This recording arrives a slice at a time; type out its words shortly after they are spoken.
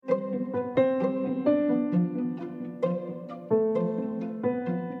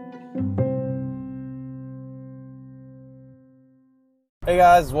Hey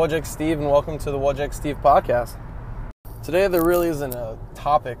guys, Wojciech Steve, and welcome to the Wojciech Steve podcast. Today there really isn't a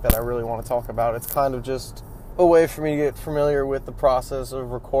topic that I really want to talk about. It's kind of just a way for me to get familiar with the process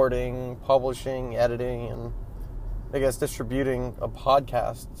of recording, publishing, editing, and I guess distributing a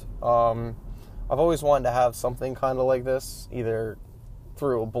podcast. I've always wanted to have something kind of like this, either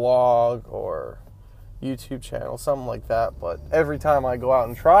through a blog or YouTube channel, something like that. But every time I go out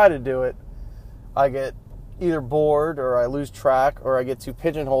and try to do it, I get either bored or I lose track or I get too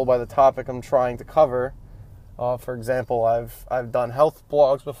pigeonholed by the topic I'm trying to cover. For example, I've done health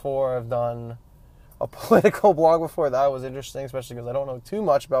blogs before. I've done a political blog before. That was interesting, especially because I don't know too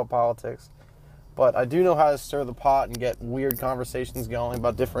much about politics. But I do know how to stir the pot and get weird conversations going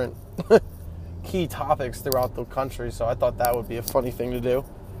about different key topics throughout the country. So I thought that would be a funny thing to do.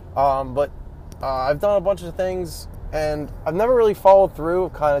 But I've done a bunch of things and I've never really followed through,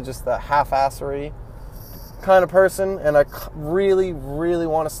 kind of just the half-assery kind of person, and I really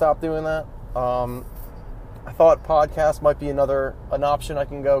want to stop doing that. I thought podcast might be an option I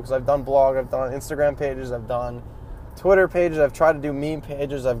can go, because I've done blog, I've done Instagram pages, I've done Twitter pages, I've tried to do meme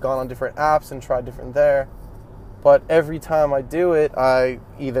pages, I've gone on different apps and tried different there, but every time I do it, I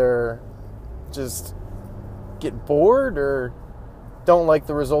either just get bored or don't like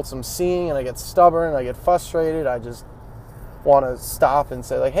the results I'm seeing, and I get stubborn, I get frustrated, I just want to stop and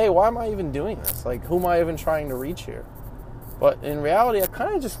say, like, hey, why am I even doing this? Like, who am I even trying to reach here? But in reality, I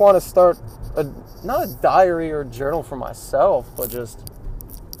kind of just want to start not a diary or journal for myself, but just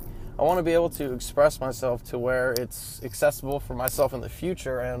I want to be able to express myself to where it's accessible for myself in the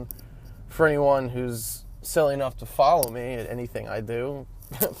future and for anyone who's silly enough to follow me at anything I do.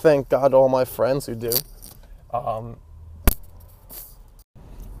 Thank God to all my friends who do.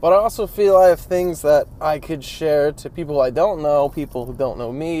 But I also feel I have things that I could share to people I don't know, people who don't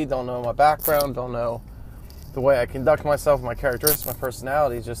know me, don't know my background, don't know the way I conduct myself, my characteristics, my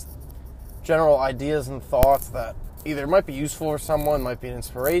personality, just general ideas and thoughts that either might be useful for someone, might be an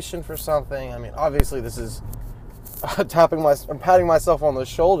inspiration for something. I mean, obviously this is I'm patting myself on the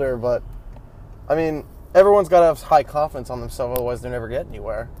shoulder, but I mean, everyone's got to have high confidence on themselves, otherwise they never get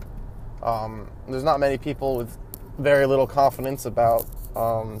anywhere. There's not many people with very little confidence about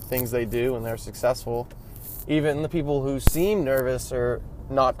things they do and they're successful. Even the people who seem nervous or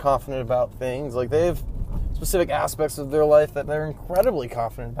not confident about things, like they have specific aspects of their life that they're incredibly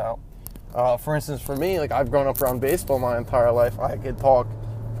confident about. For instance, for me, like I've grown up around baseball my entire life. I could talk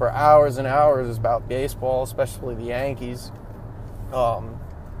for hours and hours about baseball, especially the Yankees, and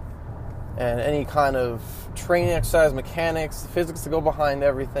any kind of training exercise, mechanics, physics to go behind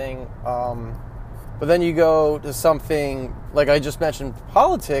everything. But then you go to something, like I just mentioned,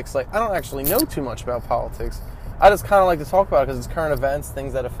 politics. Like, I don't actually know too much about politics. I just kind of like to talk about it because it's current events,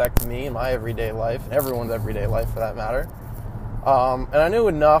 things that affect me and my everyday life, and everyone's everyday life for that matter. And I knew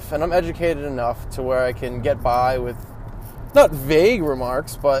enough, and I'm educated enough to where I can get by with not vague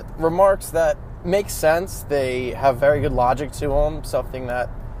remarks, but remarks that make sense. They have very good logic to them, something that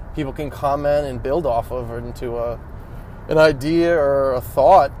people can comment and build off of into an idea or a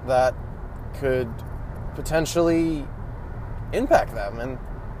thought that could potentially impact them. And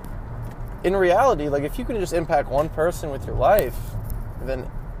in reality, like, if you can just impact one person with your life, then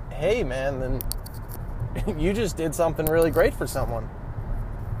hey man, then you just did something really great for someone.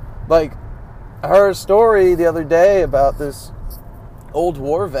 Like, I heard a story the other day about this old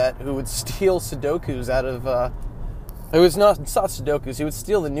war vet who would steal Sudokus out of it's not Sudokus, he would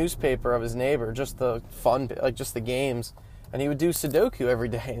steal the newspaper of his neighbor, just the fun, like just the games, and he would do Sudoku every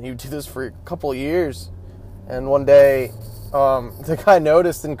day, and he would do this for a couple of years. And one day, the guy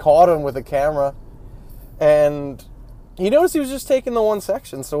noticed and caught him with a camera, and he noticed he was just taking the one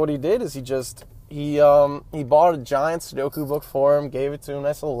section. So what he did is he bought a giant Sudoku book for him, gave it to him,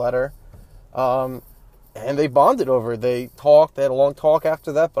 nice little letter, and they bonded over it. They talked, they had a long talk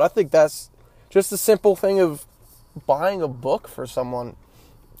after that. But I think that's just a simple thing of buying a book for someone.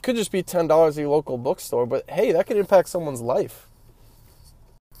 It could just be $10 at your local bookstore, but hey, that could impact someone's life.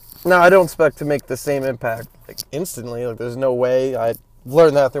 Now, I don't expect to make the same impact like instantly. Like, there's no way. I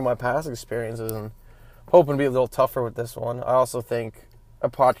learned that through my past experiences, and hoping to be a little tougher with this one. I also think a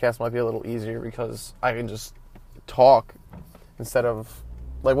podcast might be a little easier because I can just talk instead of,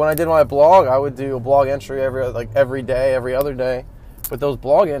 like, when I did my blog, I would do a blog entry every day, every other day. But those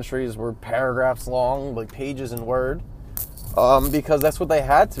blog entries were paragraphs long, like pages in Word, because that's what they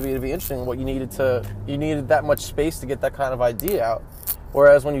had to be interesting. What you needed that much space to get that kind of idea out.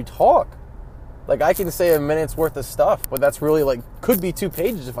 Whereas when you talk, like, I can say a minute's worth of stuff, but that's really, like, could be 2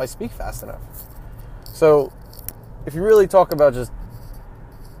 pages if I speak fast enough. So if you really talk about just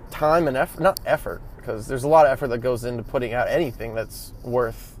time and effort, not effort, because there's a lot of effort that goes into putting out anything that's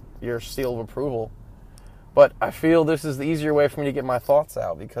worth your seal of approval. But I feel this is the easier way for me to get my thoughts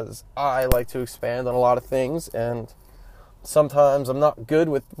out, because I like to expand on a lot of things, and sometimes I'm not good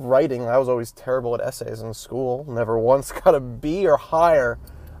with writing. I was always terrible at essays in school. Never once got a B or higher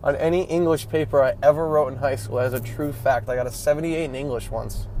on any English paper I ever wrote in high school. As a true fact, I got a 78 in English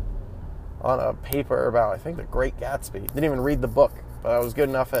once on a paper about, I think, The Great Gatsby. Didn't even read the book, but I was good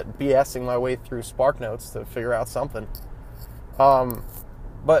enough at BSing my way through SparkNotes to figure out something.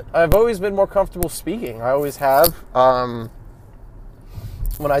 But I've always been more comfortable speaking. I always have.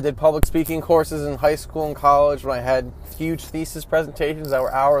 When I did public speaking courses in high school and college, when I had huge thesis presentations that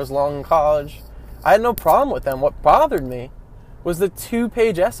were hours long in college, I had no problem with them. What bothered me was the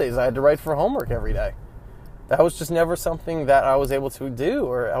 2-page essays I had to write for homework every day. That was just never something that I was able to do,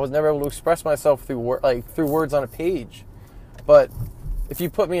 or I was never able to express myself through words on a page. But if you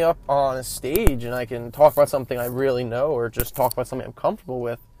put me up on a stage and I can talk about something I really know, or just talk about something I'm comfortable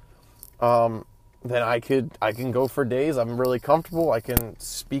with, then I can go for days. I'm really comfortable. I can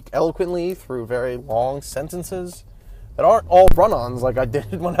speak eloquently through very long sentences that aren't all run-ons like I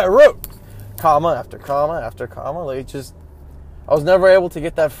did when I wrote, comma after comma after comma. I was never able to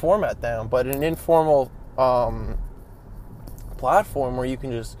get that format down. But an informal platform where you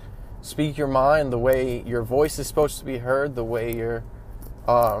can just speak your mind the way your voice is supposed to be heard, the way your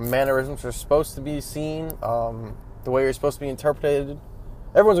mannerisms are supposed to be seen, the way you're supposed to be interpreted.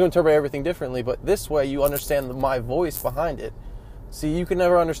 Everyone's going to interpret everything differently, but this way you understand my voice behind it. See, you can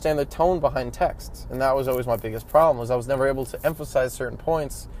never understand the tone behind text, and that was always my biggest problem, was I was never able to emphasize certain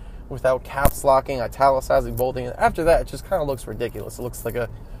points without caps locking, italicizing, bolding. And after that, it just kind of looks ridiculous. It looks like a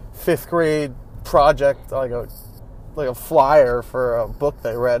 5th grade project, like a flyer for a book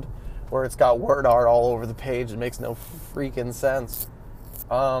they read, where it's got word art all over the page. It makes no freaking sense.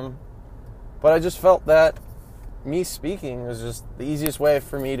 But I just felt that me speaking was just the easiest way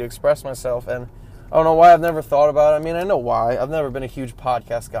for me to express myself, and I don't know why I've never thought about it. I mean, I know why. I've never been a huge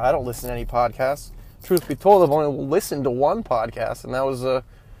podcast guy. I don't listen to any podcasts. Truth be told, I've only listened to one podcast, and that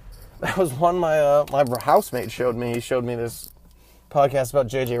was one my housemate showed me. He showed me this podcast about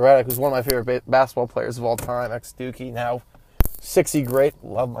J.J. Redick, who's one of my favorite basketball players of all time, ex-Dookie, now 60 great.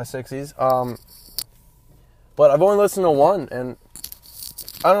 Love my 60s. But I've only listened to one, and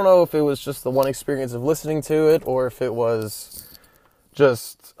I don't know if it was just the one experience of listening to it, or if it was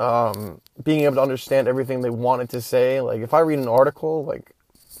just being able to understand everything they wanted to say. Like, if I read an article, like,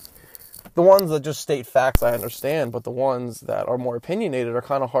 the ones that just state facts I understand, but the ones that are more opinionated are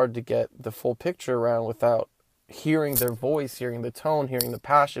kind of hard to get the full picture around without hearing their voice, hearing the tone, hearing the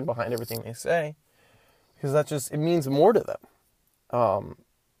passion behind everything they say, because it means more to them.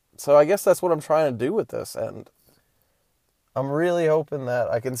 So I guess that's what I'm trying to do with this, and I'm really hoping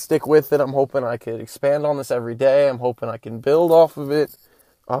that I can stick with it. I'm hoping I could expand on this every day. I'm hoping I can build off of it.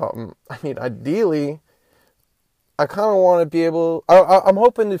 Ideally, I kind of want to be able... I'm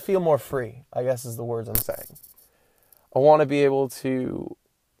hoping to feel more free, I guess is the words I'm saying. I want to be able to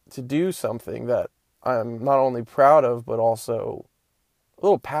do something that I'm not only proud of, but also a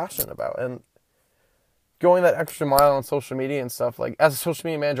little passionate about. And going that extra mile on social media and stuff, like, as a social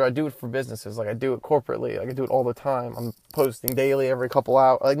media manager, I do it for businesses. Like, I do it corporately. Like, I do it all the time. I'm posting daily, every couple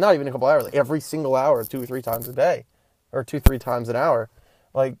hours. Like, not even a couple hours. Like, every single hour, 2 or 3 times a day. Or 2-3 times an hour.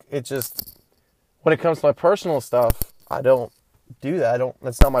 Like, it just... When it comes to my personal stuff, I don't do that.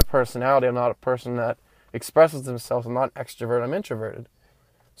 That's not my personality. I'm not a person that expresses themselves. I'm not extrovert. I'm introverted.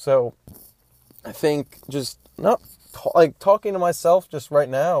 So, I think just... talking to myself just right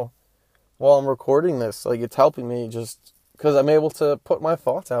now, while I'm recording this, like, it's helping me just because I'm able to put my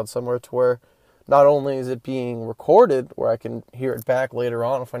thoughts out somewhere to where not only is it being recorded, where I can hear it back later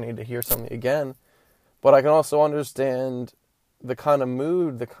on if I need to hear something again, but I can also understand the kind of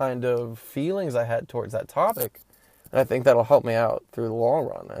mood, the kind of feelings I had towards that topic. And I think that'll help me out through the long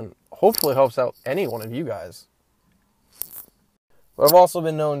run, and hopefully helps out any one of you guys. But I've also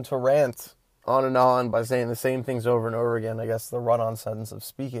been known to rant on and on by saying the same things over and over again. I guess the run-on sentence of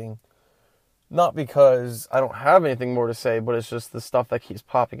speaking. Not because I don't have anything more to say, but it's just the stuff that keeps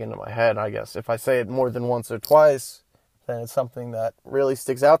popping into my head. I guess if I say it more than once or twice, then it's something that really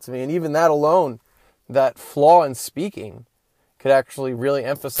sticks out to me. And even that alone, that flaw in speaking, could actually really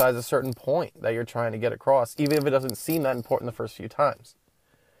emphasize a certain point that you're trying to get across, even if it doesn't seem that important the first few times.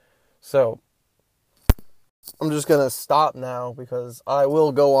 So, I'm just going to stop now, because I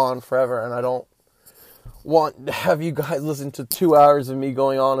will go on forever, and I don't want to have you guys listen to 2 hours of me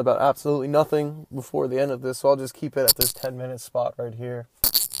going on about absolutely nothing before the end of this, so I'll just keep it at this 10-minute spot right here.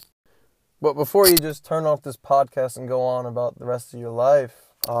 But before you just turn off this podcast and go on about the rest of your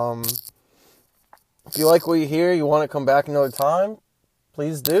life, If you like what you hear, you want to come back another time,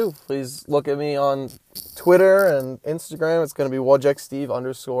 please do. Please look at me on Twitter and Instagram. It's going to be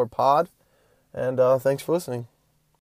WajekSteve_pod. And thanks for listening.